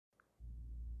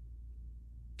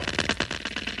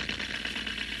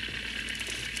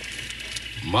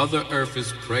Mother Earth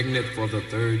is pregnant for the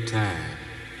third time,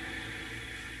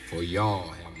 for y'all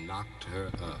have knocked her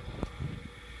up.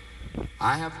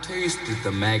 I have tasted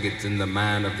the maggots in the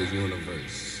mind of the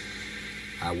universe.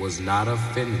 I was not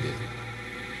offended,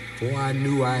 for I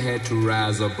knew I had to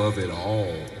rise above it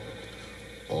all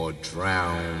or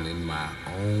drown in my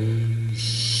own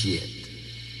shit.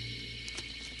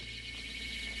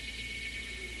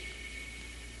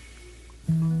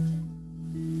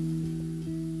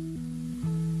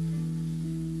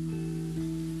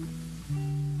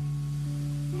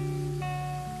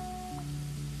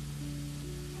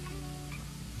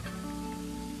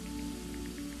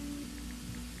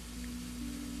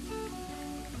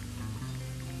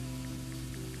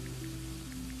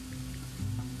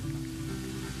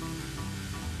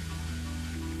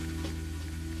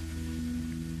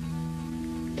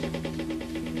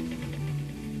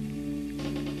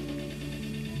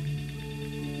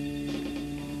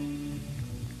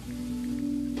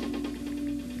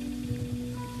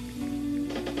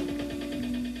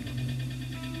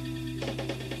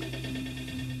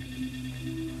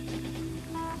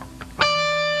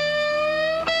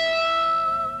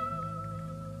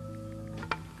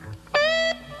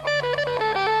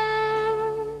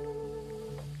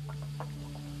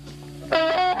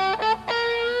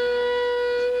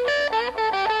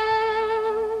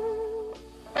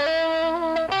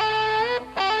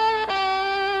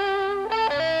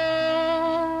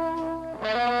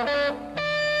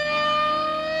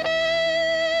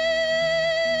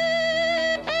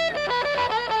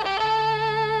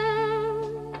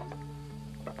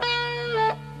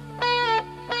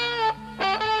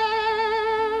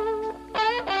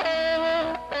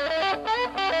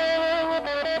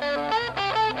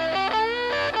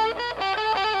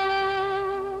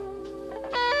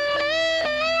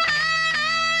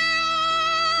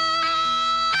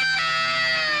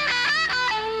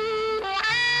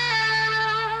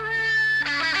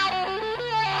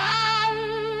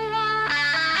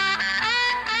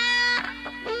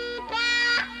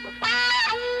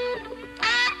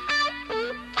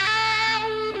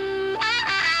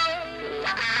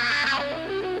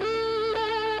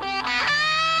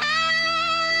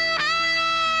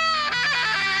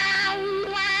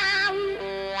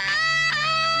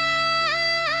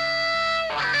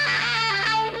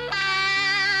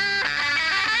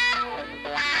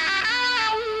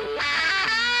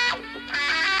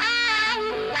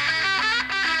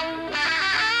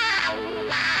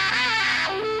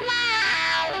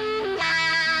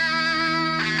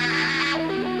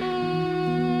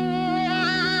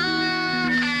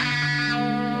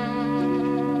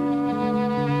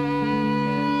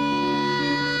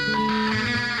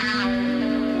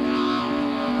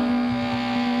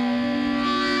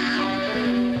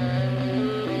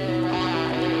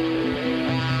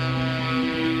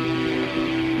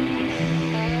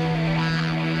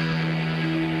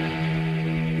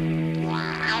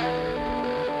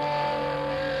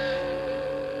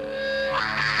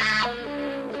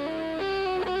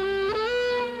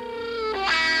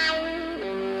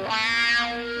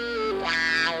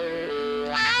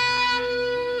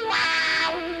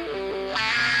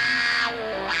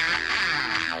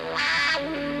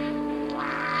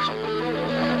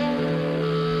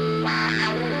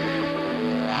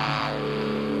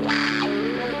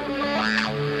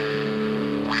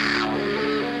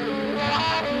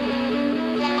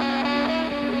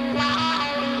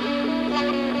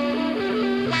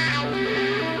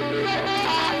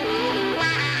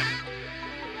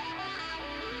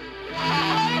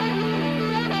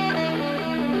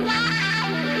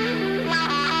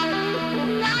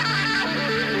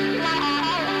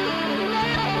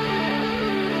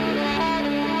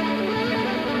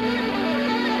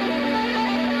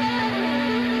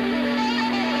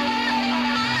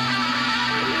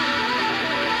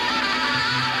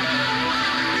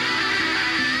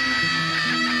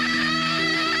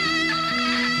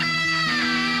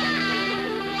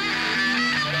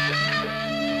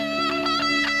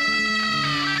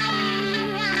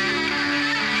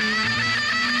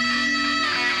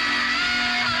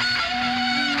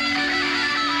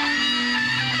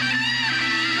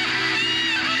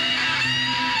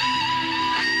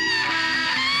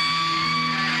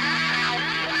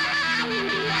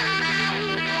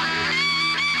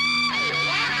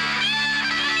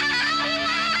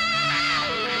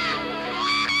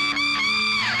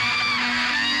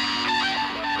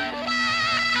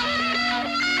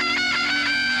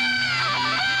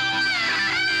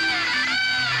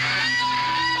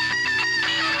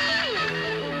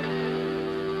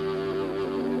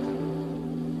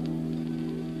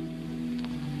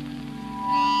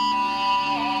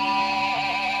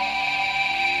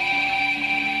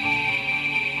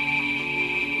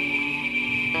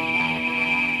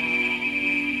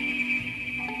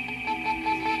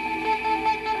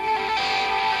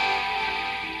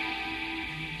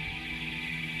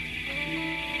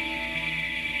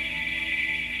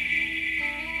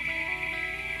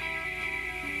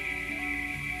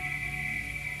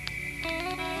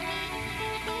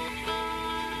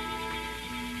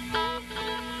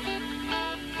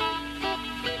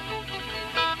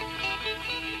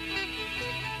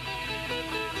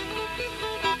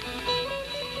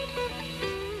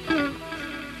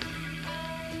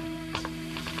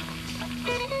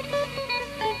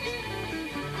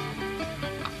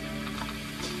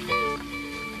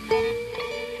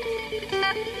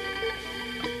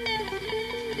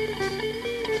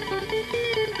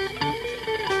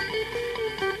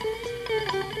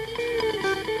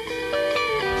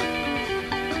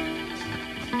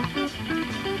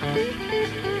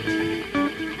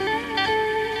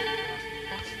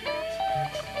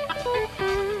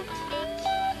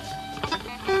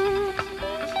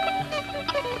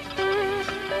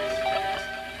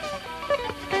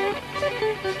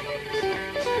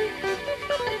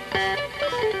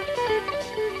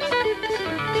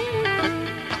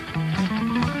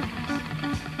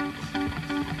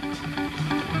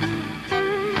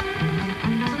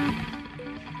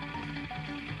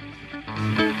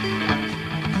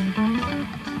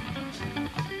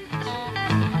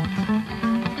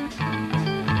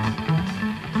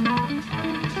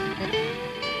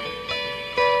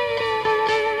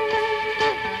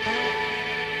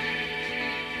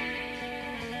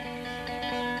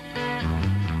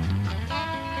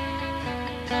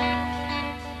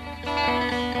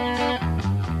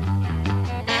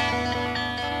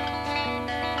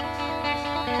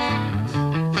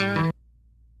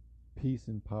 Peace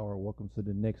and power. Welcome to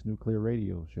the next Nuclear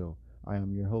Radio Show. I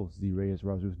am your host, Z Reyes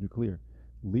Razus Nuclear,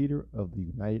 leader of the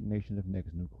United Nations of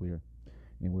Next Nuclear.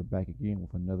 And we're back again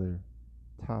with another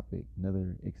topic,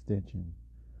 another extension.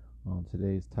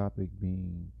 Today's topic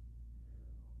being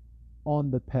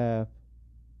on the path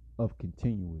of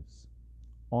continuous.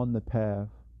 On the path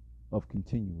of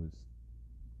continuous.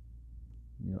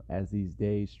 As these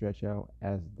days stretch out,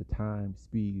 as the time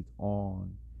speeds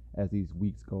on, as these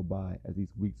weeks go by, as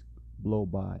these weeks blow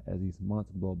by, as these months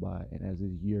blow by, and as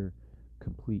this year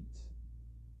completes,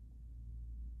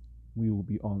 we will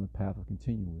be on the path of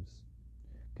continuous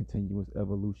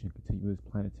evolution, continuous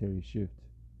planetary shift,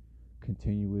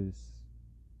 continuous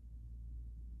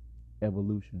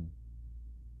evolution,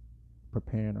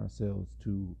 preparing ourselves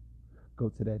to go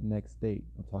to that next state.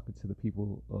 I'm talking to the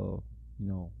people of,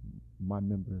 my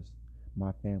members,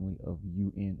 my family of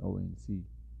UNONC.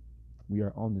 We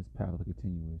are on this path of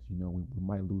continuous. We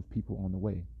might lose people on the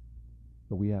way,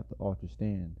 but we have to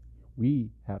understand.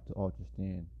 We have to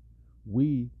understand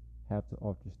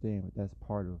that that's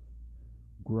part of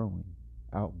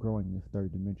outgrowing this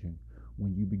third dimension.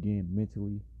 When you begin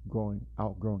mentally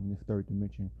outgrowing this third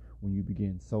dimension, when you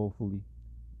begin soulfully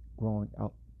growing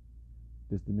out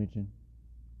this dimension,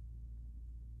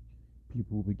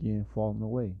 people will begin falling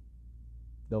away.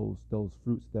 Those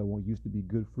fruits that used to be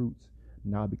good fruits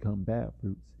now become bad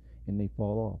fruits, and they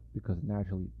fall off because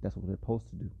naturally that's what they're supposed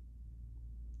to do.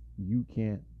 We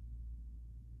can't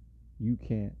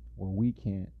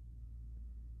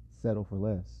settle for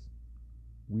less.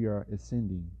 We are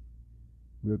ascending.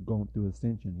 We're going through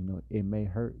ascension. It may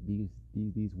hurt.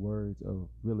 These words of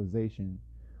realization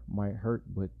might hurt,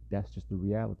 but that's just the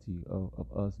reality of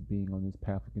us being on this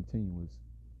path of continuous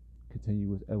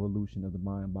evolution of the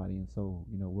mind, body, and soul.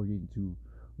 We're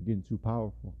getting too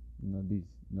powerful. These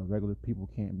regular people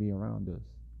can't be around us.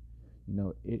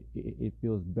 It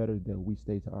feels better that we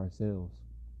stay to ourselves,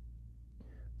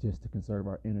 just to conserve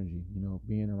our energy.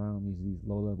 Being around these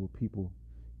low level people,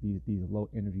 these low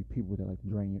energy people that like to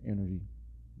drain your energy,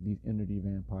 these energy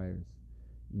vampires.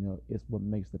 It's what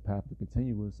makes the path of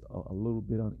continuous a little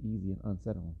bit uneasy and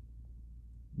unsettling.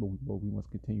 But we must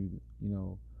continue,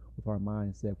 with our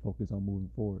mindset focused on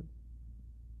moving forward.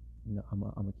 I'm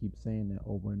gonna keep saying that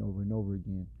over and over and over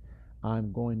again.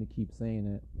 I'm going to keep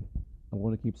saying that. I'm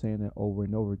going to keep saying that over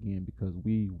and over again because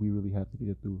we really have to get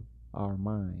it through our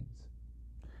minds.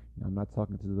 I'm not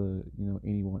talking to the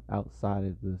anyone outside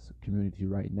of this community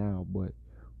right now, but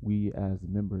we as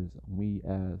members, we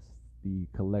as the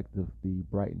collective, the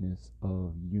brightness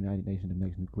of United Nations of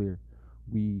Next Nuclear,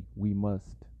 we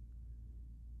must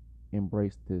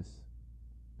embrace this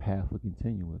path of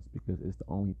continuous because it's the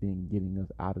only thing getting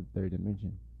us out of the third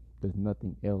dimension. There's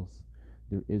nothing else.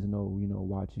 There is no,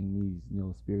 watching these,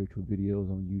 spiritual videos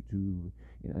on YouTube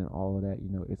and all of that.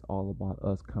 It's all about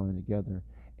us coming together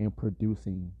and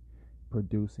producing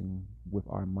with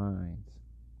our minds,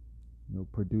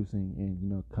 producing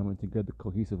and, coming together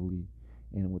cohesively.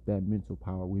 And with that mental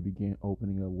power, we begin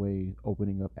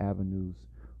opening up avenues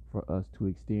for us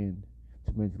to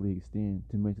mentally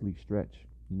stretch,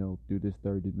 through this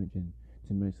third dimension,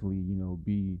 to mentally,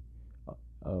 be,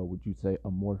 would you say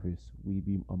amorphous? We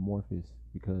be amorphous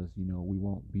because, we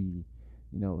won't be,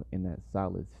 in that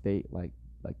solid state like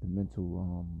the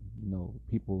mental,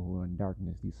 people who are in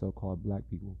darkness, these so-called black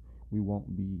people. We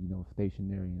won't be,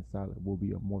 stationary and solid. We'll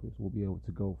be amorphous. We'll be able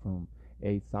to go from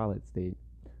a solid state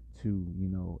to,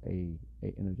 a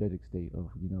energetic state of,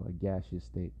 a gaseous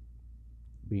state,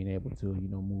 being able to,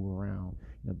 move around.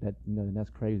 That's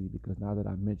crazy because now that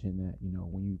I mentioned that,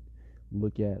 when you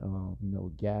look at,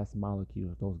 gas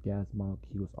molecules, those gas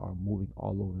molecules are moving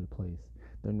all over the place.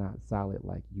 They're not solid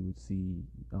like you would see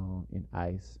in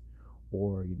ice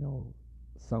or,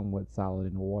 somewhat solid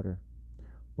in water.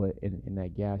 But in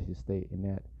that gaseous state, in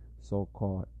that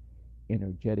so-called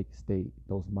energetic state,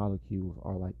 those molecules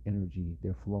are like energy.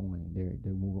 They're flowing.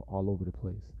 They're moving all over the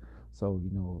place. So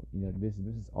this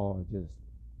is all just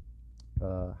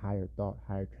higher thought,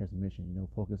 higher transmission.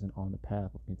 Focusing on the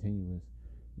path of continuous.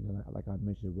 Like I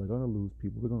mentioned, we're gonna lose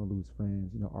people. We're gonna lose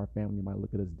friends. Our family might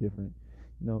look at us different.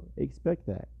 Expect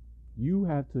that. You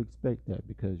have to expect that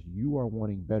because you are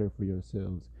wanting better for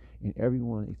yourselves, and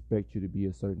everyone expects you to be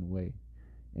a certain way.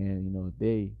 And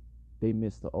they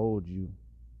miss the old you.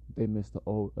 They miss the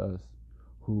old us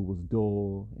who was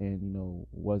dull and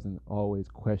wasn't always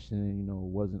questioning,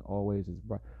 wasn't always as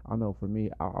bright. I know for me,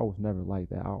 I was never like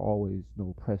that. I always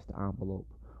pressed the envelope,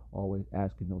 always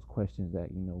asking those questions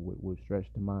that would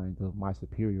stretch the minds of my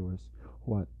superiors,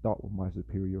 who I thought were my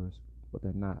superiors, but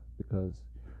they're not, because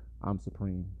I'm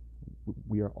supreme.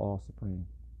 We are all supreme.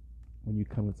 When you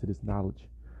come into this knowledge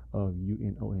of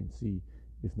UNONC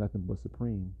is nothing but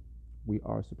supreme. We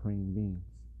are supreme beings.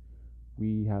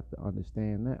 We have to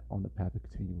understand that on the path of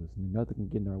continuous. Nothing can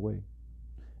get in our way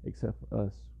except for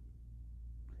us.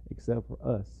 Except for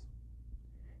us.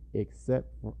 Except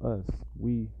for us.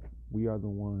 We are the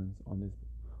ones on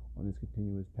this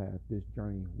continuous path, this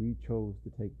journey. We chose to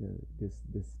take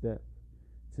this step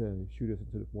to shoot us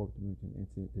into the fourth dimension and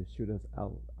to shoot us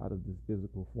out of this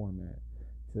physical format,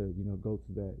 to go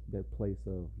to that place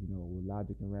of where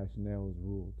logic and rationale is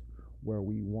ruled, where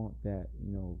we want that.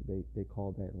 They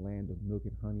call that land of milk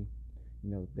and honey.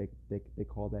 They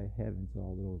call that heaven to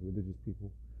all of those religious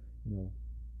people.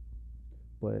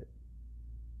 But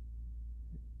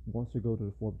once we go to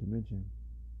the fourth dimension,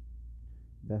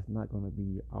 that's not going to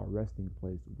be our resting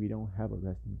place. We don't have a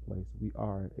resting place. We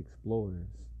are explorers.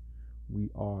 We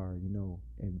are,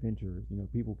 adventurers.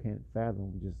 People can't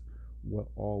fathom just what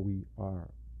all we are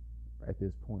at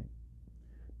this point.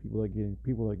 People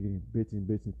are getting bits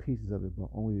and pieces of it, but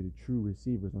only the true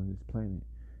receivers on this planet,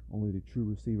 only the true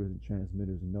receivers and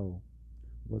transmitters know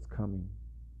what's coming.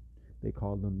 They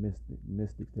call them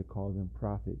mystics. They call them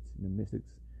prophets.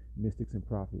 Mystics and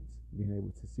prophets, being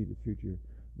able to see the future.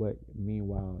 But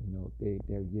meanwhile,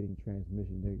 they're getting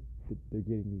transmission. They're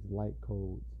getting these light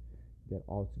codes that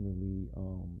ultimately,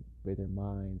 where their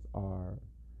minds are,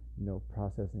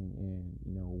 processing, and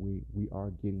we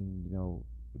are getting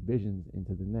visions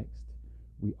into the next.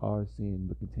 We are seeing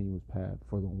the continuous path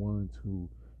for the ones who,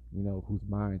 whose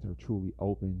minds are truly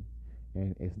open,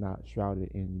 and it's not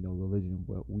shrouded in religion.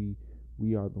 But we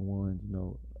are the ones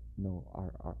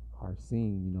are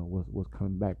seeing what's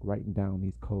coming back, writing down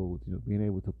these codes, being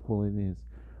able to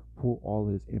pull all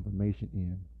this information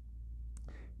in,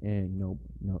 and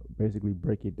basically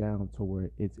break it down to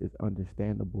where it's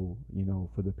understandable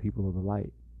for the people of the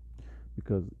light,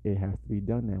 because it has to be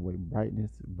done that way.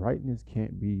 Brightness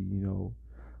can't be,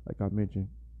 like I mentioned,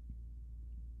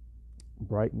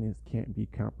 brightness can't be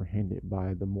comprehended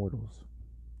by the mortals.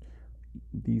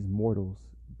 These mortals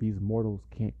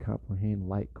can't comprehend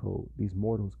light code. These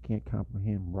mortals can't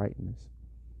comprehend brightness.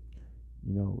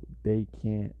 They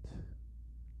can't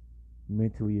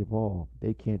mentally evolve.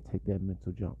 They can't take that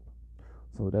mental jump.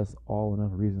 So that's all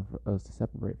enough reason for us to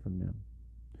separate from them,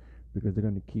 because they're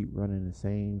going to keep running the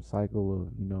same cycle of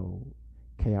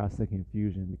chaos and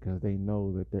confusion, because they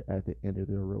know that they're at the end of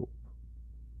their rope.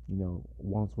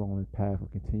 Once we're on this path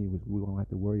of continuous, we don't have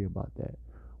to worry about that.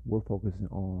 We're focusing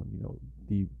on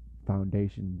the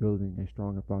foundation, building a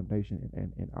stronger foundation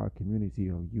in our community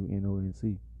of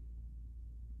UNONC.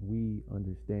 We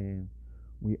understand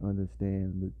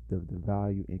the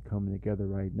value in coming together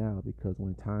right now, because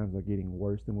when times are getting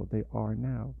worse than what they are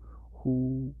now,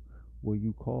 who will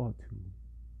you call to?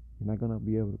 You're not going to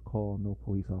be able to call no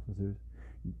police officers.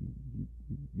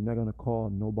 You're not going to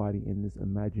call nobody in this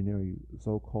imaginary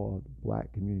so-called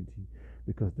black community,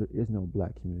 because there is no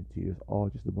black community. It's all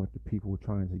just a bunch of people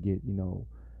trying to get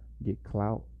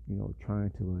clout,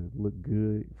 trying to look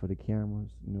good for the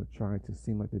cameras, trying to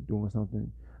seem like they're doing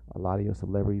something. A lot of your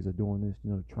celebrities are doing this,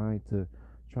 trying to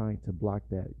block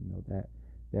that,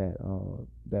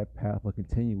 that path of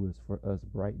continuous for us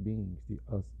bright beings,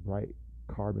 us bright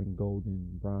carbon,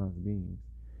 golden, bronze beings.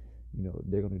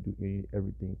 They're going to do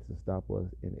everything to stop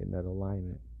us in that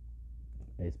alignment,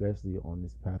 especially on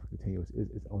this path of continuous.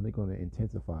 It's only going to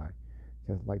intensify,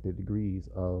 just like the degrees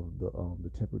of the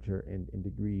temperature and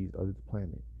degrees of this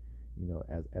planet.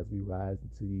 As we rise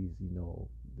into these,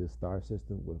 this star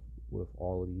system with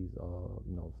all of these,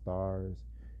 stars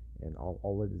and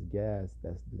all of this gas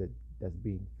that's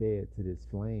being fed to this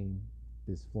flame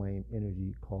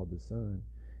energy called the sun.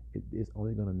 It's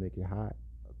only going to make it hot,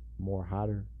 more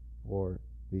hotter, or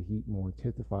the heat more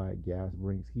intensified. Gas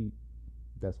brings heat.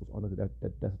 That's what's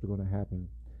going to happen.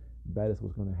 That is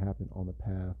what's going to happen on the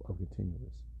path of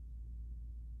continuous.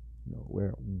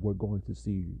 Where we're going to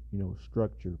see,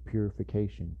 structure,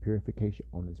 purification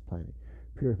on this planet.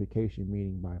 Purification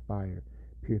meaning by fire,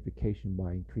 purification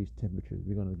by increased temperatures.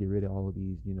 We're going to get rid of all of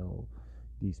these,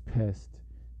 these pests,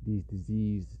 these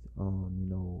diseased,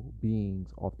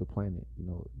 beings off the planet.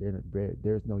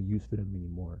 There's no use for them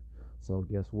anymore. So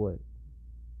guess what?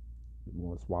 We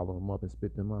want to swallow them up and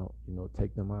spit them out.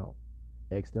 Take them out,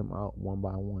 X them out one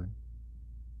by one.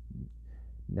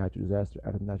 Natural disaster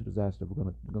after natural disaster, we're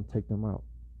gonna take them out.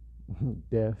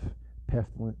 Death,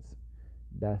 pestilence.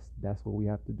 That's what we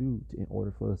have to do in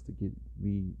order for us to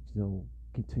be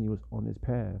continuous on this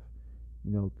path.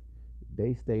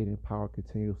 They stayed in power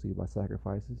continuously by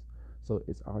sacrifices. So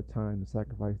it's our time to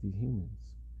sacrifice these humans.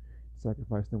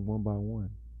 Sacrifice them one by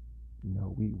one.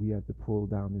 We have to pull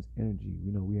down this energy.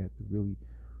 We have to really,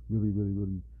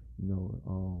 you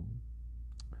know,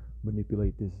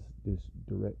 manipulate this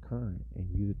direct current and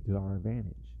use it to our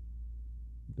advantage.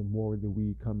 The more that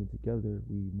we coming together,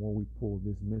 more we pull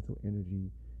this mental energy,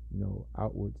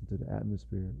 outwards into the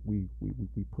atmosphere. We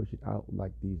push it out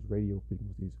like these radio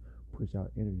frequencies push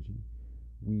out energy.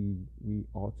 We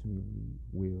ultimately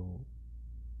will,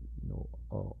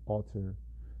 alter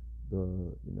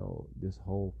this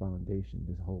whole foundation,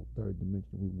 this whole third dimension.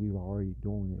 We're already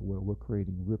doing it where we're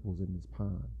creating ripples in this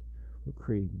pond. We're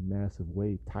creating massive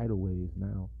tidal waves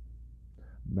now,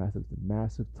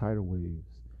 massive tidal waves,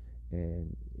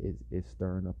 and it's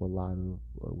stirring up a lot of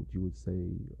what you would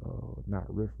say, not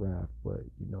riffraff, but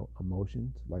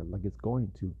emotions, like it's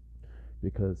going to,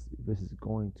 because this is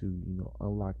going to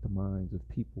unlock the minds of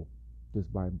people. This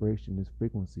vibration, this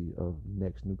frequency of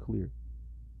next nuclear,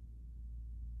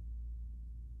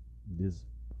 this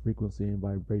frequency and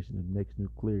vibration of next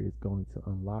nuclear is going to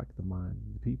unlock the minds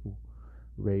of the people,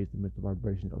 raise the mental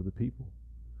vibration of the people,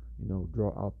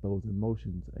 draw out those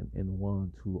emotions and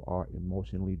ones who are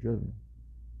emotionally driven.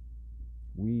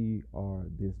 We are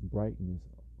this brightness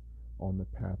on the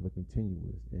path of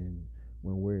continuous, and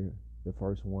when we're the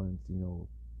first ones,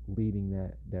 leading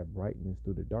that brightness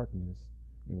through the darkness,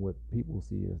 and what people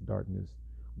see as darkness,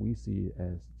 we see it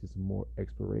as just more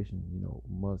exploration,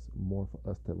 more for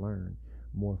us to learn,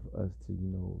 more for us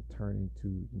to, turn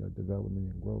into,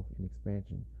 development and growth and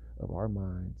expansion of our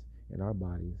minds and our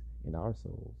bodies and our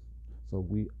souls. So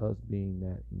us being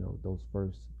that, those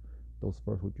first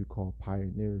what you call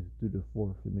pioneers through the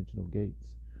fourth dimensional gates,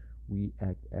 we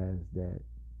act as that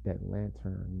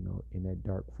lantern, in that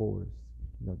dark forest,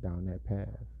 down that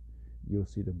path. You'll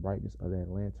see the brightness of that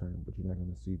lantern, but you're not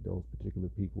going to see those particular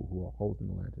people who are holding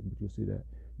the lantern. But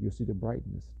you'll see the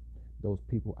brightness. Those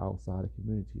people outside the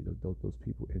community, those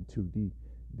people in 2D,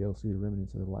 they'll see the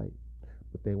remnants of the light,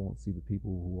 but they won't see the people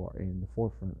who are in the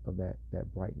forefront of that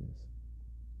brightness,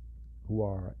 who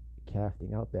are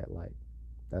casting out that light.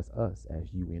 That's us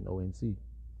as UNONC.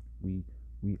 We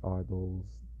are those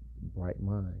bright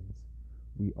minds.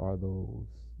 We are those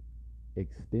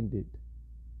extended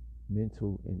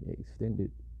mental and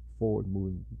extended forward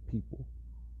moving people.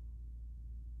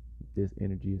 This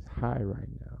energy is high right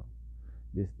now.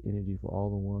 This energy, for all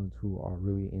the ones who are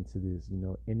really into this,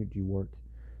 energy work,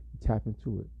 tap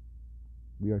into it.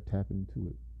 We are tapping into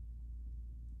it.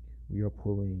 We are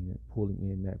pulling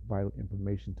in that vital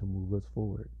information to move us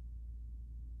forward.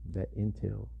 That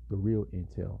intel, the real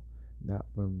intel, not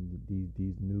from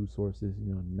these news sources,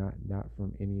 not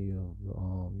from any of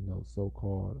the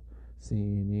so-called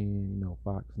CNN,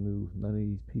 Fox News. None of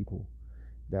these people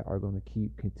that are going to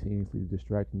keep continuously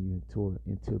distracting you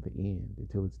until the end,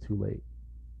 until it's too late.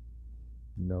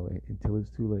 Until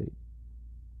it's too late.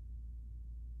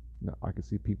 Now, I can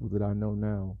see people that I know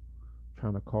now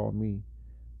trying to call me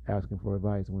asking for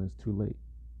advice when it's too late.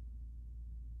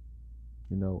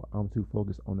 I'm too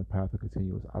focused on the path of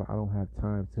continuous. I don't have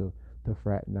time to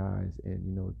fraternize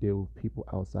and deal with people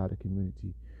outside the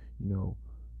community.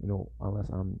 Unless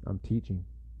I'm teaching,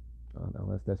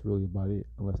 unless that's really about it.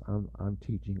 Unless I'm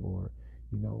teaching or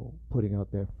putting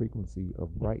out that frequency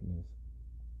of brightness,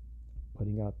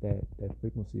 putting out that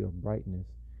frequency of brightness,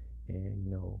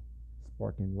 and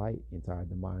sparking light inside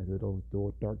the minds of those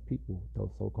dual dark people,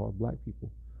 those so-called black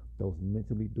people, those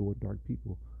mentally dual dark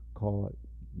people called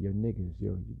your niggas,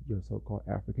 your so-called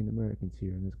African Americans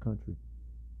here in this country.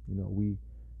 We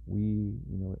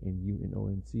in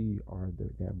UNONC are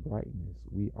that brightness.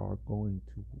 We are going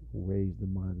to raise the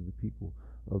minds of the people,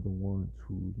 of the ones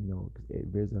who, cause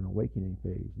there's an awakening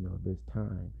phase, there's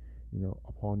time,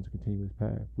 upon this continuous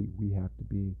path, we have to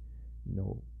be,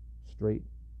 straight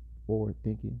forward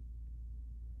thinking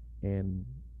and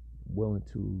willing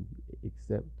to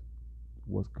accept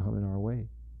what's coming our way.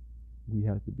 We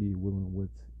have to be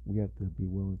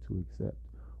willing to accept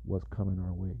what's coming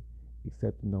our way,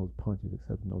 accepting those punches,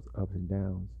 accepting those ups and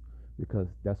downs, because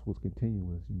that's what's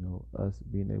continuous. Us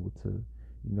being able to,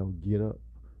 get up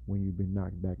when you've been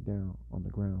knocked back down on the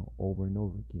ground over and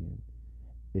over again.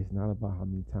 It's not about how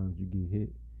many times you get hit.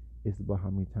 It's about how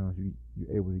many times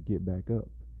you're able to get back up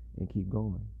and keep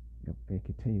going, and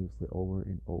continuously over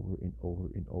and over and over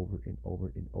and over and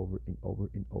over and over and over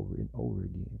and over and over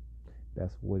again.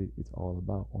 That's what it's all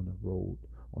about on the road,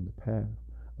 on the path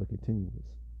of continuous.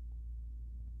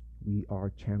 We are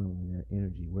channeling that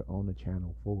energy. We're on the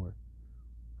channel 4.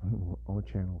 We're on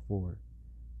channel 4.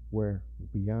 We're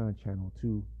beyond channel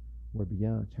 2. We're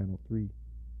beyond channel 3.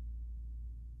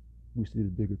 We see the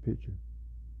bigger picture.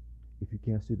 If you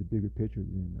can't see the bigger picture,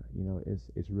 then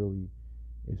it's really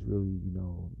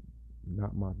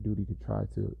not my duty to try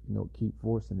to keep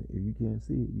forcing it. If you can't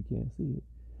see it, you can't see it.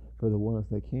 For the ones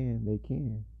that can, they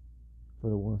can. For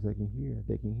the ones that can hear,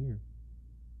 they can hear.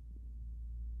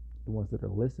 The ones that are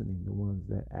listening, the ones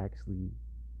that actually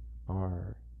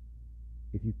are,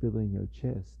 if you feel it in your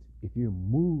chest, if you're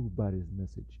moved by this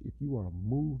message, if you are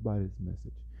moved by this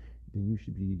message, then you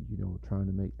should be, trying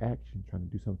to make action, trying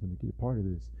to do something to get a part of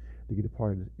this, to get a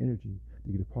part of this energy,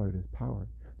 to get a part of this power,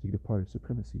 to get a part of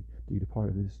supremacy, to get a part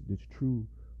of this true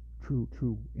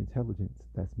intelligence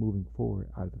that's moving forward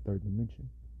out of the third dimension.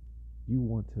 You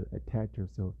want to attach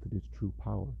yourself to this true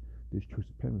power, this true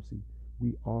supremacy.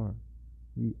 We are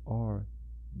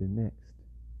the next.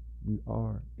 We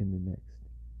are in the next.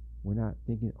 We're not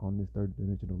thinking on this third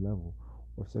dimensional level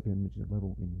or second dimensional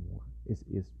level anymore.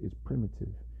 It's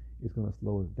primitive. It's gonna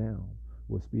slow us down.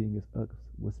 What's speeding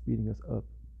us up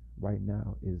right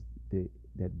now is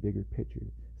that bigger picture.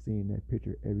 Seeing that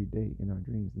picture every day in our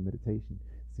dreams and meditation.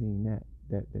 Seeing that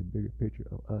bigger picture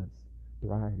of us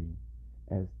thriving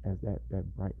as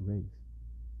that bright race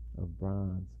of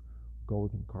bronze,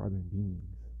 golden carbon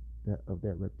beings, of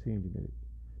that reptilian genetic.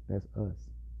 That's us.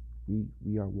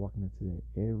 We are walking into that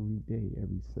every day,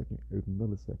 every second, every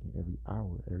millisecond, every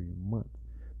hour, every month.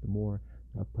 The more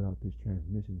I put out this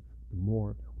transmission, the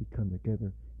more we come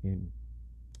together and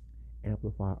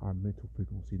amplify our mental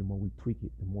frequency. The more we tweak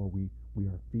it, the more we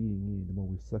are feeding in, the more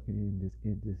we're sucking in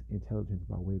this intelligence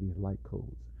by way of these light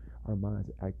codes. Our minds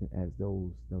are acting as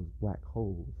those black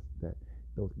holes,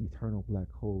 those eternal black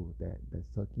holes that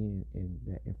suck in, and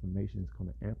that information is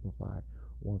going to amplify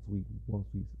once we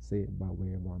say it by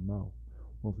way of our mouth.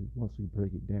 Once we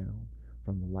break it down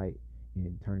from the light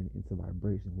and turn it into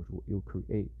vibration, which it'll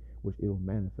create, which it'll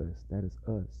manifest. That is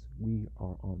us. We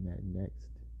are on that next.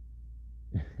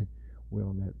 We're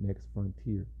on that next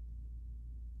frontier.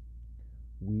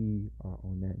 We are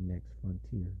on that next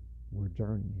frontier. We're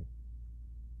journeying.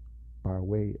 Our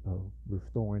way of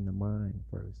restoring the mind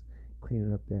first,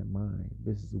 cleaning up that mind.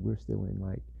 We're still in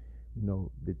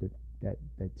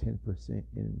that 10%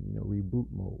 in reboot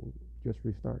mode, just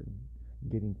restarting,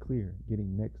 getting clear,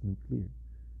 getting next new clear,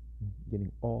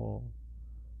 getting all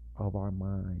of our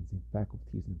minds and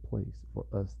faculties in place for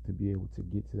us to be able to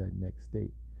get to that next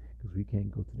state, because we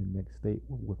can't go to the next state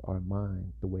with our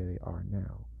minds the way they are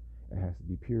now. It has to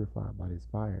be purified by this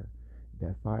fire,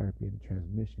 that fire being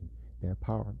transmission, that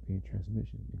power being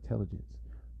transmission, intelligence,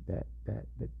 that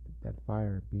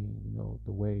fire being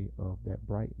the way of that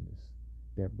brightness.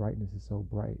 That brightness is so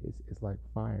bright, it's like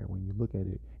fire. When you look at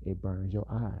it, it burns your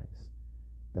eyes.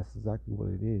 That's exactly what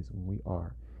it is when we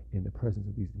are in the presence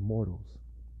of these mortals.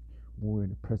 When we're in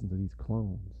the presence of these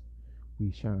clones,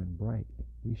 we shine bright.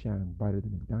 We shine brighter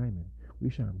than a diamond.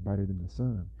 We shine brighter than the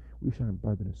sun. We shine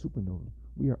brighter than a supernova.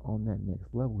 We are on that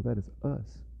next level. That is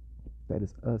us. That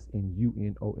is us in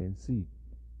UNONC.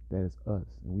 That is us.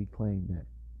 And we claim that.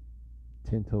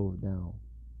 10 toes down,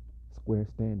 square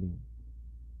standing,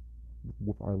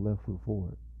 with our left foot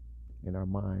forward, in our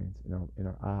minds, in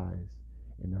our eyes,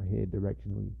 in our head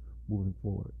directionally moving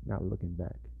forward, not looking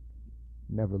back,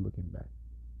 never looking back,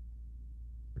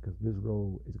 because this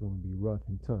road is going to be rough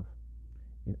and tough,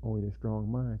 and only the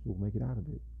strong minds will make it out of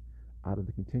it, out of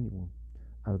the continuum,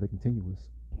 out of the continuous.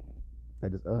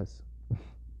 That is us.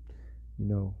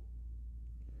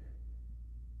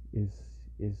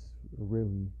 It's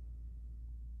really,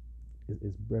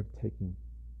 it's breathtaking.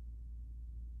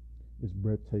 It's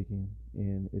breathtaking,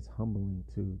 and it's humbling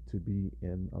to be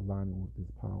in alignment with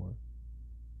this power,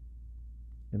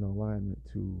 in alignment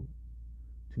to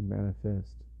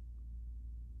manifest,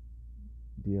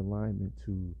 the alignment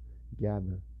to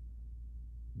gather,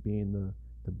 being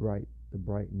the bright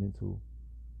mental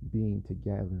being to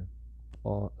gather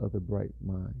all other bright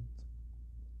minds,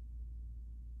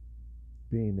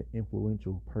 being the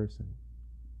influential persons,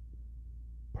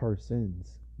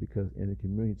 because in the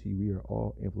community we are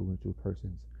all influential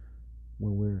persons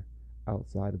when we're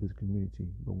outside of this community,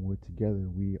 but when we're together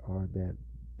we are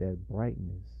that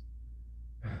brightness.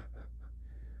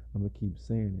 I'm gonna keep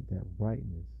saying it, that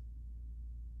brightness.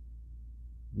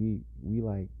 We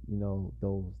like,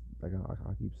 those, like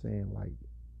I keep saying, like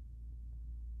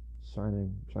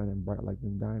shining bright like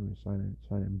them diamonds,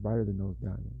 shining brighter than those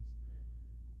diamonds.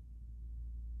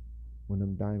 When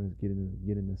them diamonds get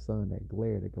in the sun, that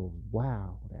glare that goes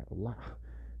wow, that wow,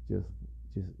 just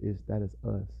is, that is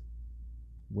us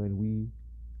when we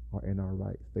are in our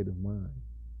right state of mind.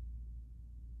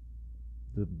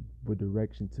 The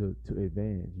direction to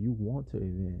advance. You want to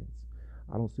advance.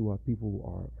 I don't see why people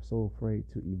are so afraid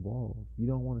to evolve. You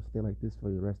don't want to stay like this for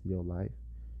the rest of your life,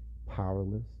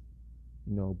 powerless.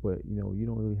 But you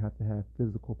don't really have to have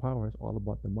physical power. It's all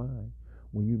about the mind.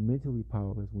 When you're mentally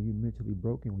powerless, when you're mentally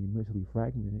broken, when you're mentally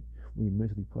fragmented, when you're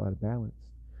mentally put out of balance,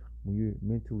 when you're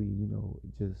mentally,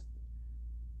 just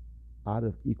out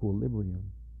of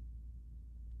equilibrium,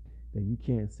 then you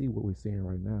can't see what we're saying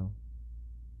right now.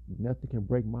 Nothing can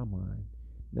break my mind.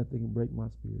 Nothing can break my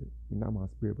spirit. Not my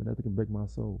spirit, but nothing can break my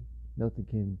soul. Nothing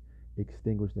can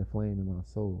extinguish that flame in my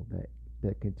soul.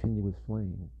 That continuous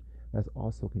flame. That's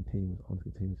also continuous on this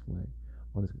continuous flame,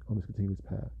 on this continuous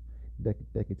path.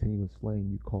 That continuous flame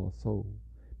you call soul.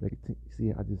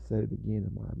 See, I just said it again,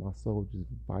 and my soul just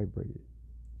vibrated.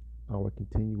 Our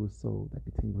continuous soul, that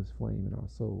continuous flame in our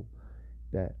soul,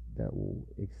 that will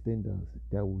extend us,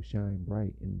 that will shine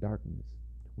bright in darkness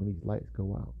when these lights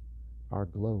go out. Our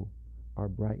glow, our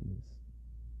brightness,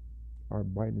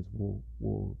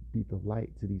 will be the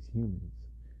light to these humans,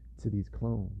 to these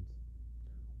clones.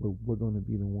 We're going to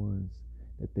be the ones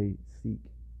that they seek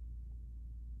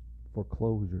for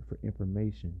closure, for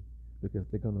information, because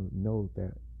they're going to know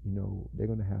that, they're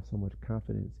going to have so much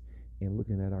confidence in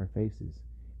looking at our faces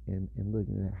and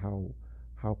looking at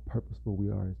how purposeful we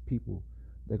are as people.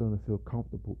 They're going to feel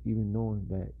comfortable even knowing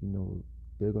that,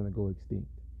 they're going to go extinct.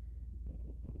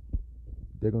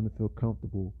 They're going to feel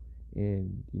comfortable,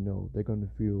 and, they're going to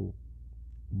feel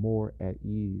more at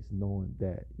ease knowing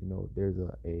that, there's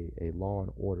a law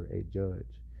and order, a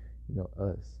judge,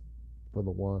 us, for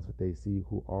the ones that they see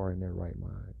who are in their right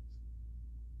minds.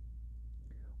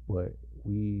 But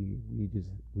we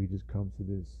just come to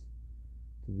this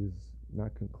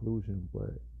not conclusion,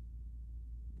 but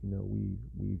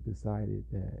we've decided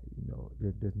that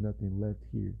there's nothing left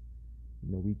here.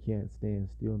 We can't stand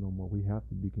still no more. We have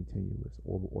to be continuous,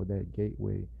 or that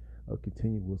gateway of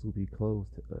continuous will be closed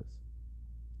to us.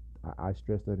 I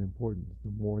stress that importance.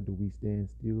 The more that we stand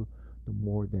still, the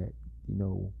more that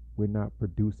we're not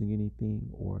producing anything,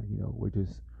 or we're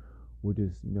just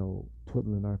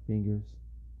twiddling our fingers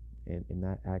and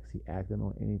not actually acting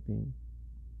on anything.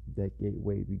 That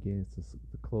gateway begins to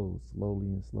close slowly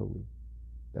and slowly.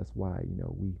 That's why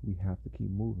we have to keep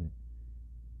moving.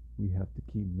 We have to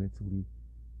keep mentally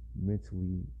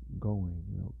going.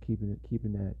 Keeping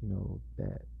that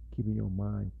that keeping your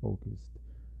mind focused.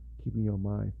 Keeping your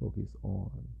mind focused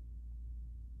on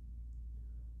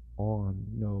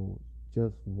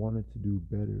just wanting to do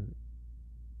better,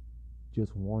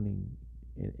 just wanting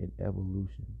an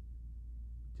evolution,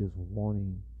 just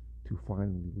wanting to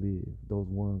finally live. Those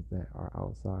ones that are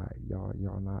outside,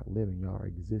 y'all not living, y'all are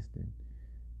existing.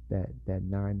 That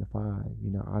 9 to 5.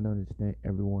 I understand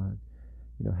everyone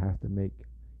has to make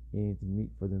ends meet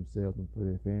for themselves and for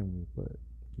their family, but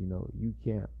you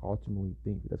can't ultimately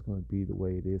think that's going to be the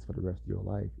way it is for the rest of your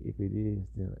life. If it is,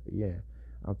 then yeah,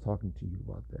 I'm talking to you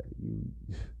about that.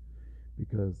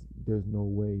 Because there's no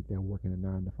way that working a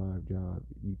 9 to 5 job,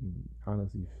 you can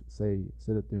honestly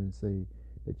sit up there and say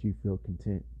that you feel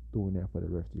content doing that for the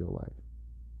rest of your life.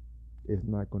 It's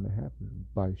not going to happen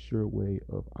by sure way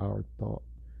of our thought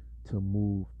to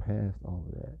move past all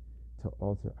of that, to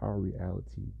alter our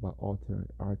reality, by altering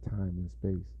our time and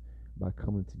space, by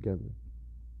coming together,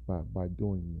 by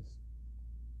doing this,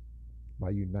 by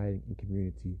uniting in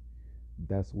community.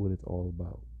 That's what it's all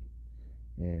about.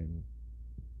 And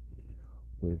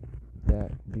with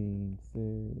that being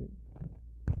said,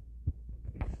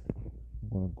 I'm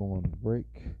going to go on a break.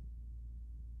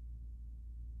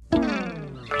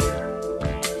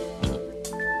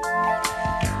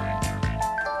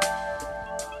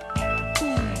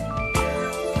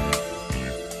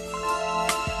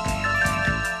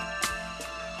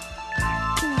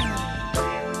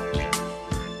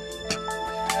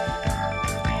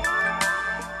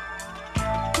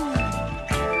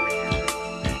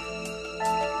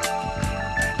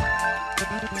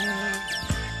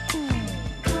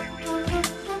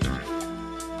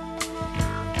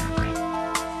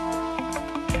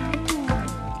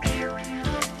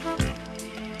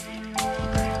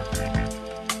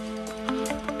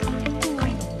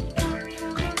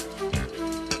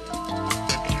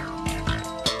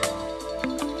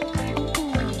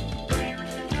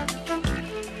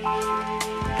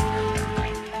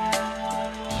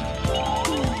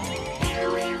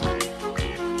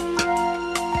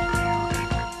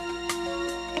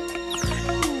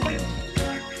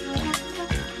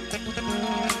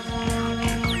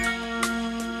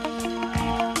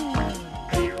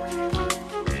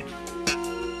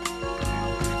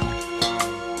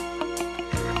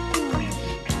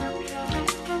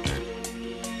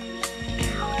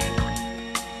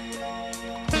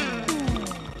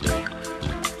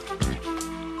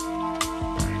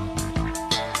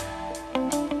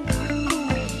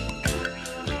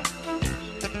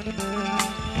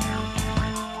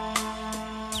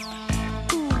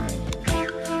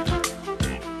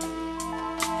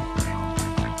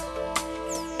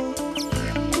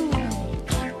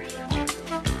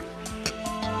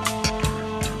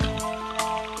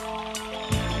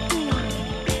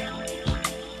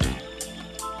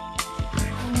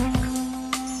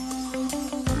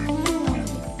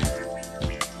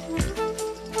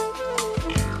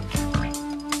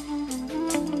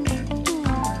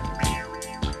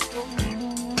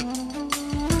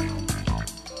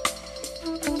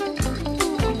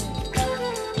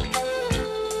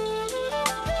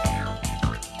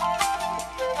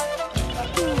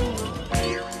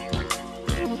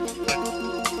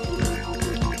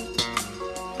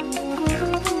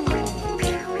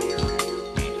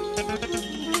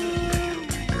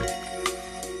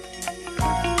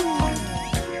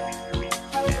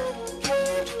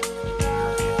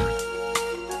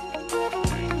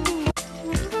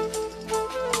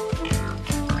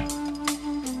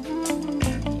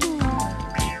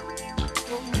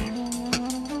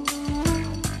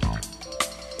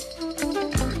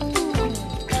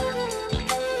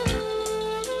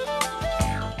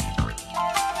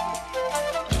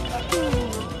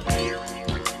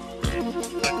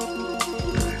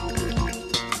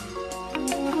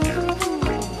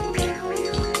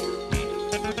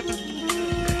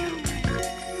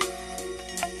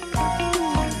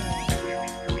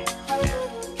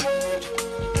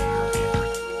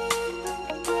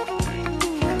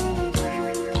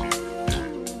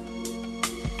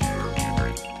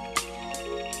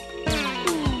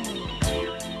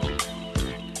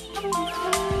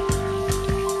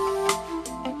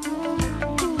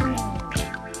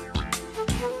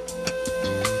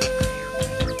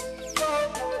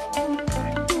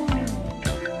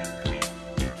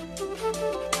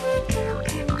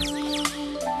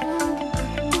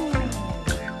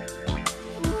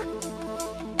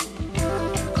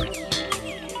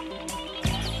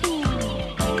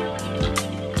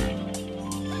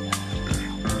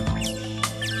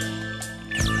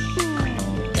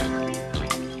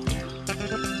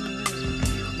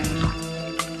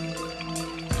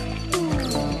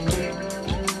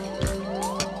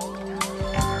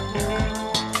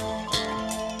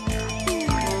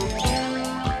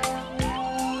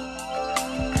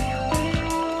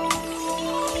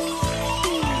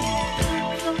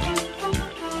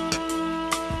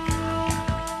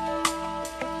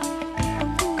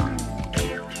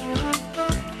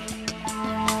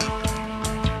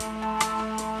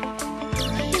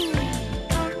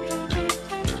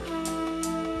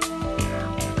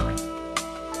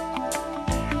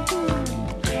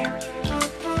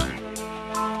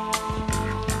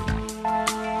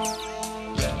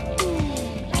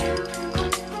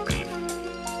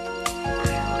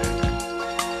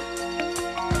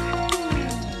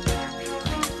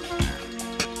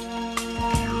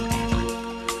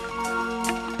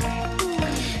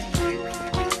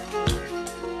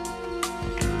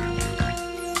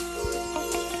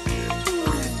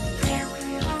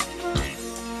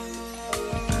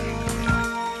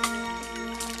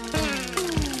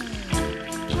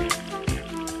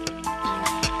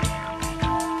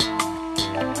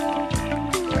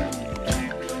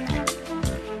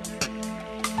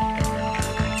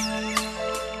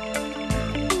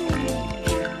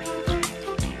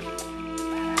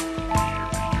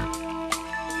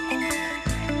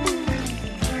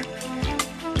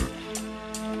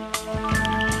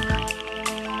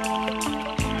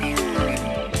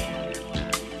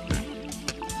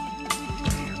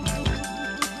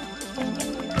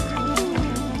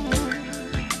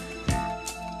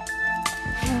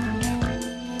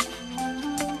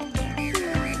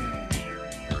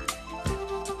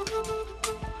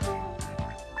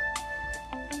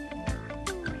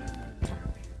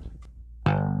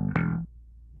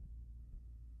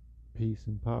 peace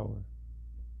and power.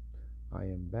 I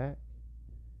am back,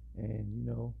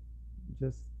 and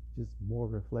just just more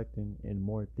reflecting and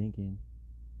more thinking.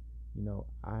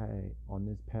 I on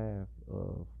this path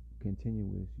of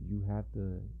continuous, you have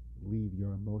to leave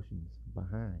your emotions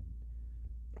behind.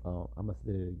 I'm gonna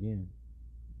say that again.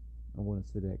 I want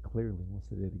to say that clearly. I want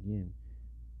to say that again.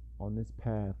 On this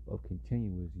path of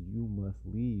continuous, you must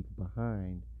leave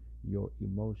behind your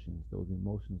emotions. Those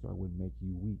emotions are what make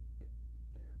you weak.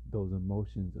 Those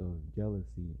emotions of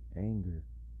jealousy, anger,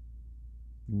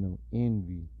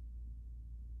 envy,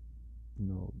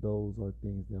 those are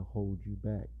things that hold you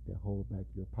back, that hold back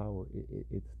your power.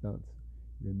 It stunts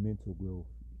your mental growth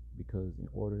because in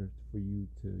order for you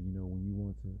to, when you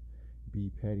want to be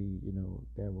petty,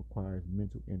 that requires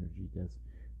mental energy that's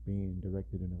being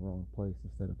directed in the wrong place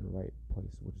instead of the right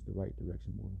place, which is the right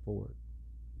direction moving forward.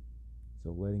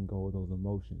 So letting go of those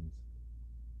emotions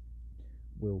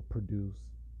will produce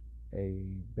a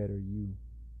better you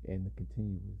and the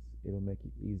continuous. It'll make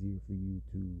it easier for you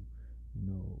to,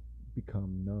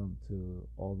 become numb to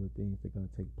all the things that are going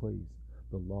to take place.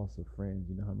 The loss of friends.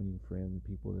 You know how many friends and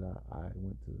people that I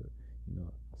went to,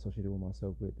 associated with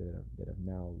myself with that have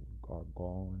now are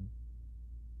gone.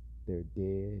 They're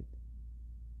dead.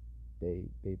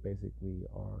 They basically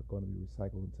are going to be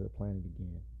recycled into the planet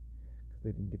again because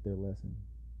they didn't get their lesson.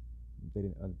 They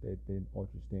didn't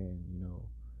understand,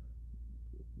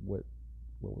 what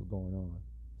was going on.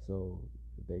 So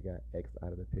they got X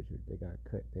out of the picture. They got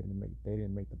cut. They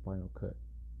didn't make the final cut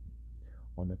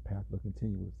on the path of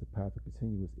continuous. The path of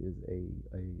continuous is a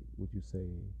would you say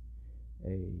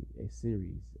a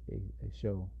series, a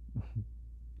show,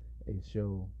 a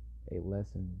show, a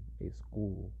lesson, a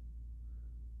school.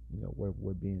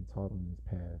 We're being taught on this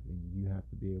path, and you have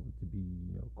to be able to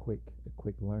be a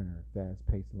quick learner, fast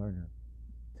paced learner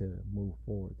to move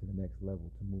forward to the next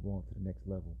level, to move on to the next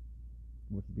level,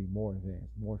 which would be more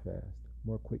advanced, more fast,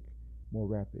 more quick, more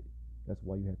rapid. That's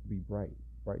why you have to be bright.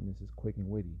 Brightness is quick and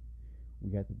witty.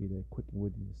 We have to be that quick and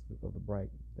wittiness of the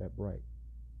bright, that bright,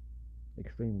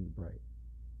 extremely bright,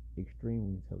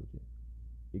 extremely intelligent,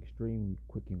 extremely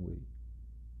quick and witty.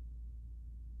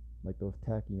 Like those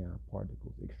tachyon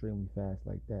particles, extremely fast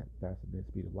like that, faster than the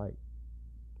speed of light.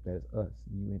 That is us,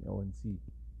 UNONC.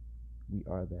 We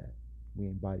are that. We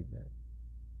embody that.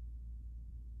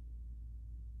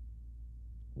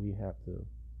 We have to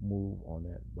move on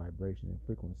that vibration and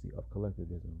frequency of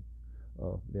collectivism,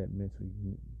 of that mental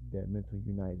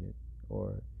united,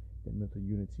 or that mental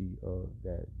unity of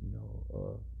that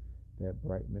that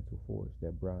bright mental force,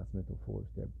 that bronze mental force,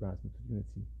 that bronze mental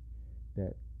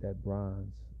unity. That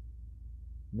bronze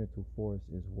mental force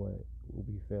is what will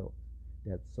be felt.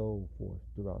 That soul force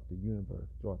throughout the universe,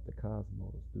 throughout the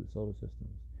cosmos, through solar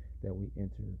systems that we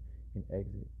enter and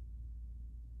exit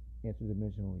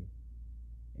interdimensionally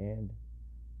and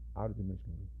outer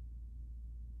dimensionally.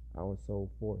 Our soul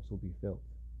force will be felt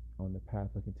on the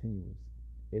path of continuous.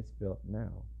 It's felt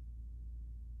now.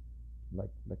 Like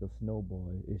a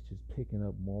snowball. It's just picking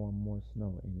up more and more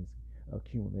snow and it's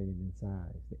accumulating in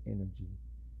size, the energy,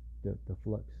 the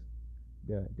flux,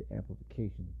 the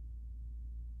amplification,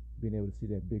 being able to see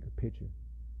that bigger picture.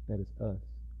 That is us.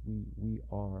 We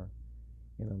are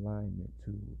in alignment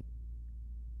to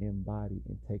embody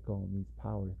and take on these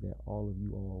powers that all of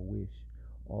you all wish,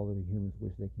 all of the humans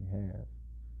wish they can have,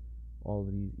 all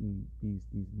of these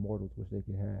mortals wish they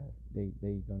could have.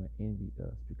 They gonna envy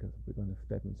us because we're gonna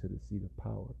step into the seat of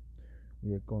power.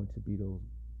 We are going to be those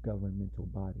governmental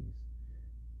bodies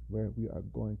where we are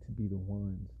going to be the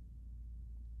ones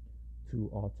to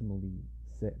ultimately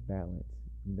set balance.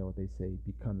 You know what they say,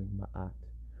 becoming Ma'at.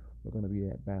 We're going to be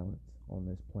that balance on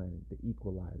this planet, the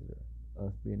equalizer,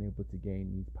 us being able to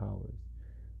gain these powers,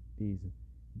 these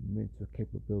mental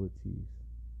capabilities,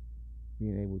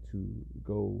 being able to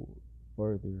go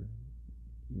further,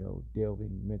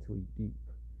 delving mentally deep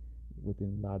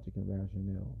within logic and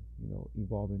rationale,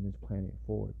 evolving this planet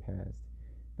forward past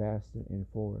faster and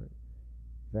forward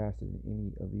faster than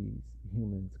any of these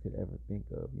humans could ever think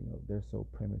of. They're so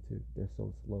primitive, they're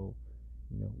so slow.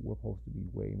 We're supposed to be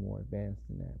way more advanced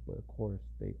than that, but of course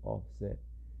they offset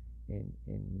and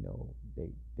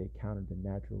they counter the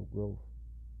natural growth,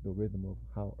 the rhythm of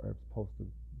how Earth's supposed to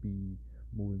be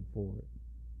moving forward.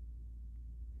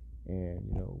 And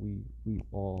we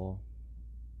all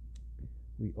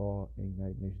in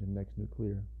United Nations Next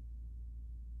Nuclear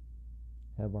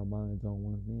have our minds on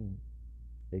one thing: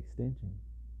 extension.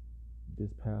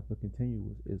 This path of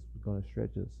continuous is going to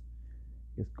stretch us.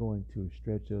 It's going to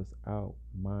stretch us out,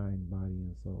 mind, body,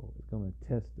 and soul. It's going to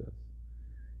test us.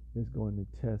 It's going to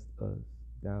test us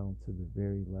down to the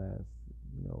very last,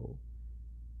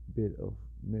 bit of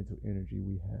mental energy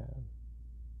we have,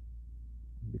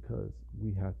 because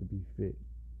we have to be fit.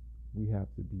 We have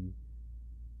to be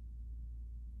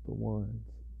the ones.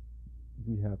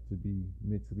 We have to be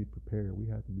mentally prepared. We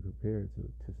have to be prepared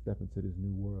to step into this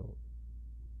new world.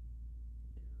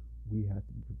 We have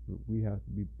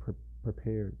to be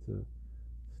prepared to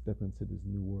step into this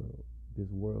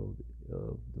world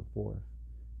of the fourth,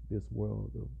 this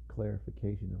world of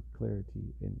clarification, of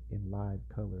clarity in live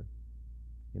color.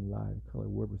 In live color,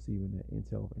 we're receiving that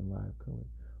intel in live color.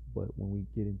 But when we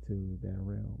get into that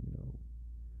realm,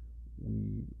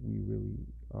 we really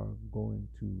are going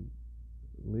to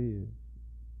live,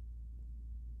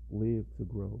 live to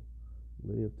grow,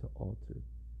 live to alter,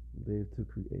 live to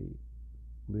create,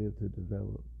 live to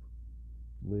develop,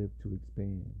 live to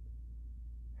expand,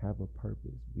 have a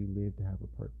purpose. We live to have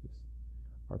a purpose.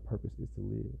 Our purpose is to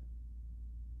live.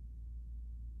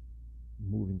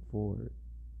 Moving forward,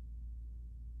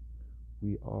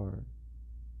 we are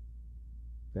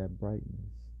that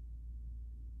brightness.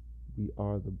 We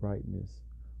are the brightness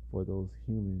for those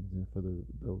humans and for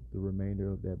the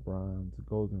remainder of that bronze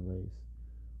golden race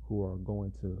who are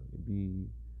going to be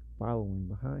following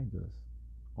behind us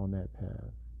on that path.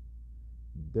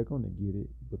 They're going to get it,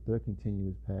 but their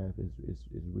continuous path is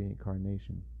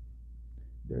reincarnation.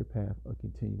 Their path of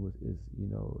continuous is,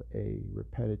 a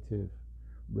repetitive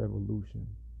revolution.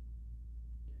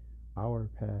 Our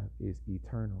path is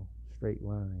eternal, straight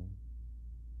line,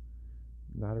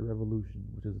 not a revolution,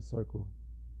 which is a circle,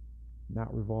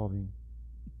 not revolving.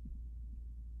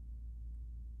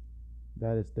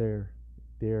 That is their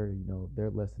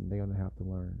lesson they're gonna have to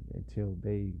learn until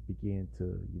they begin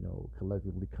to,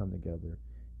 collectively come together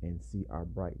and see our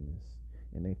brightness,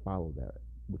 and they follow that,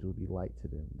 which will be light to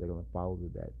them. They're gonna follow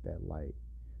that light.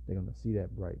 They're gonna see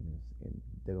that brightness, and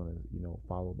they're gonna,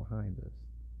 follow behind us.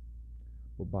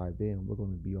 But by then, we're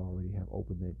gonna be already have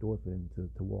opened that door for them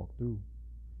to walk through,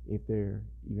 if they're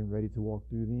even ready to walk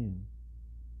through then.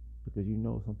 Because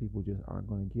some people just aren't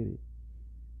gonna get it.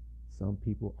 Some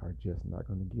people are just not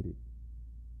gonna get it.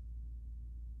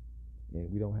 And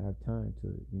we don't have time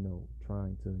to,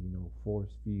 trying to, force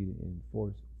feed and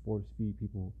force feed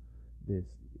people this.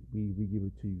 We give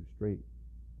it to you straight,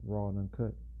 raw and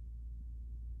uncut.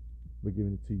 We're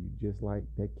giving it to you just like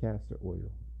that castor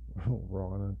oil,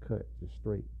 raw and uncut, just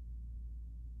straight.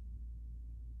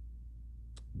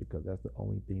 Because that's the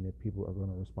only thing that people are going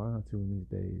to respond to in these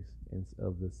days,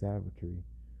 of the savagery,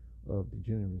 of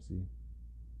degeneracy.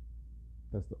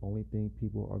 That's the only thing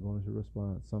people are going to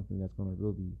respond. Something that's going to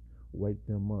really wake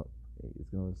them up. It's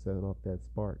going to set off that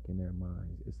spark in their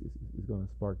minds. It's going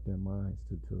to spark their minds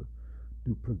to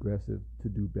do progressive, to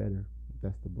do better.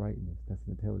 That's the brightness. That's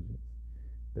the intelligence.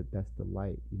 That's the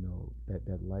light.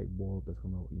 That light bulb that's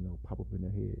going to pop up in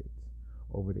their heads,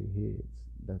 over their heads.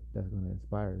 That's going to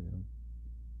inspire them.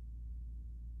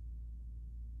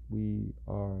 We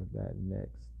are that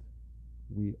next.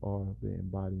 We are the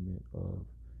embodiment of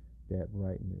that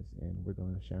brightness, and we're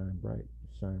going to shine brighter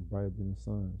than the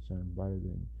sun, shine brighter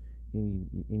than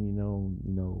any known,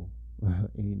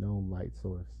 any known light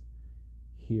source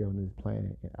here on this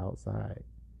planet and outside.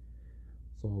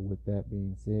 So with that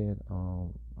being said,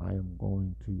 I am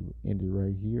going to end it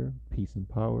right here. Peace and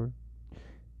power.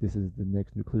 This is the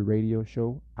Next Nuclear Radio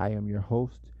Show. I am your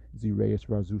host, Zireus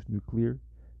Razus Nuclear,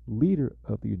 leader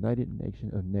of the United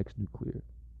Nations of Next Nuclear.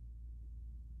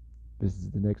 This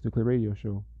is the Next Nuclear Radio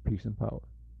Show. Peace and power.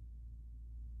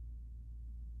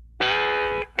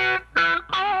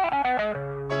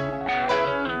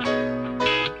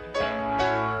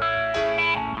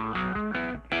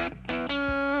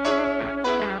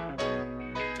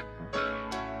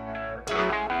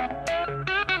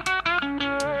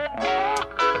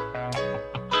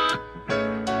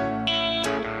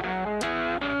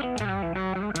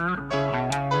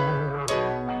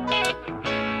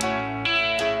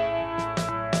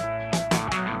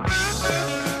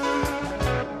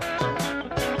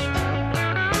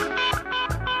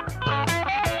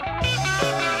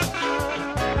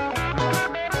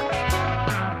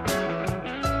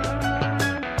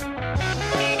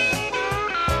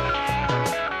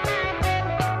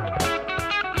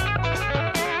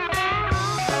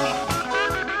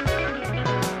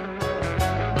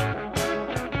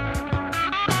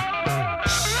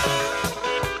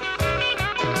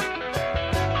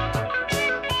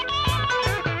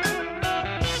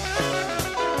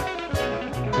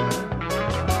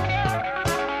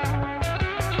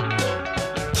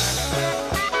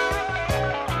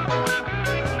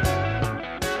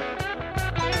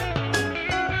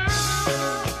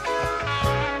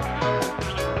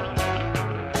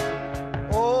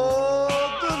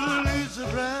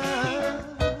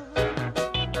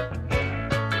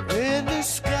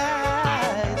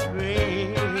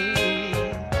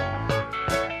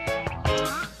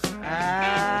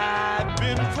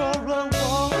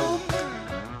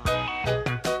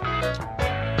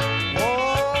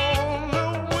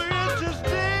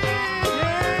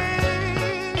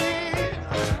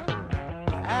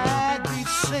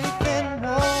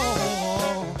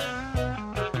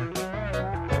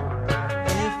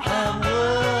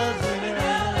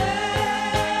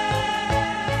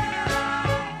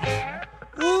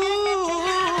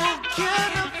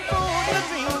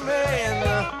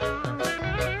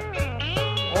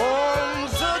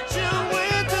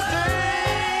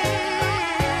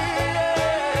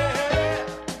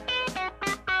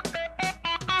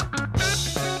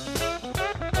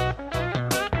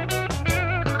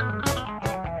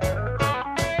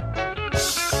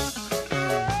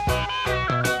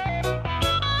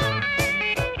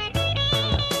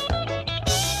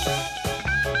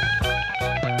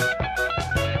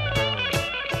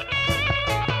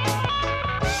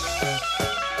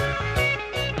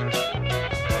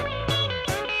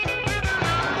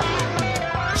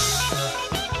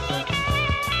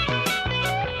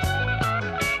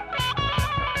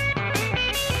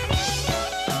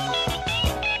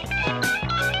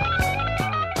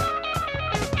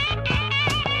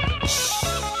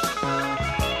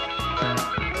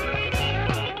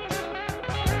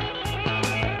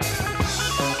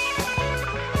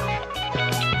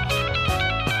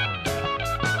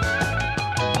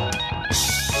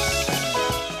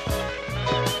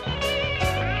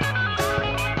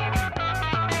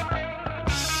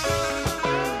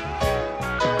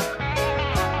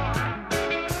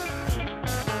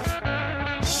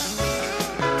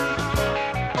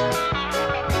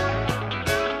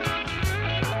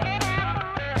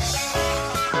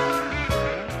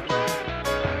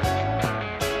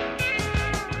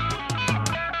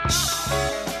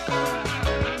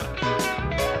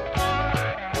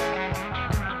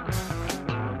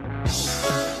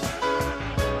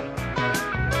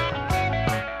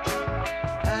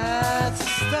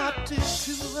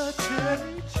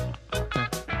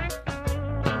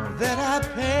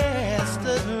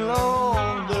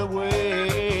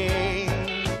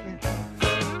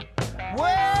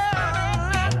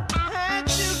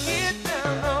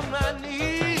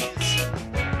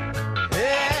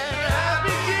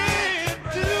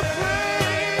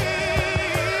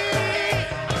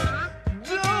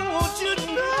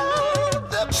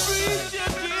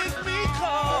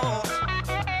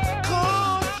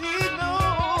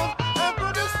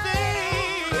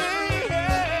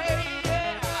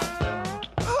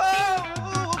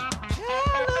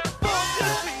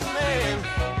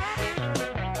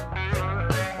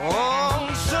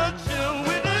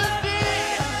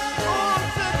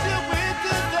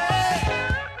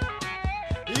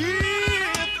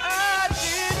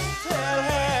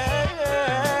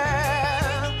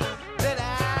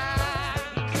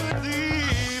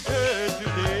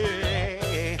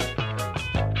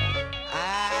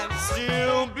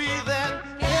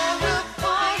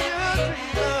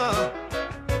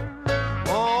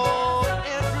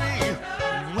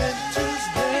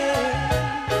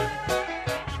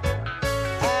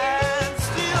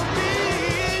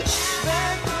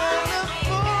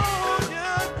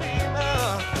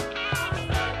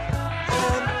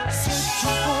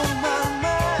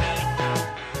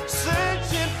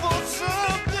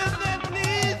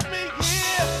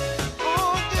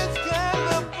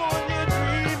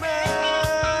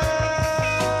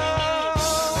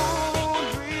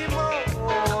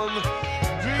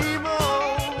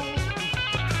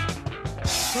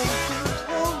 so good.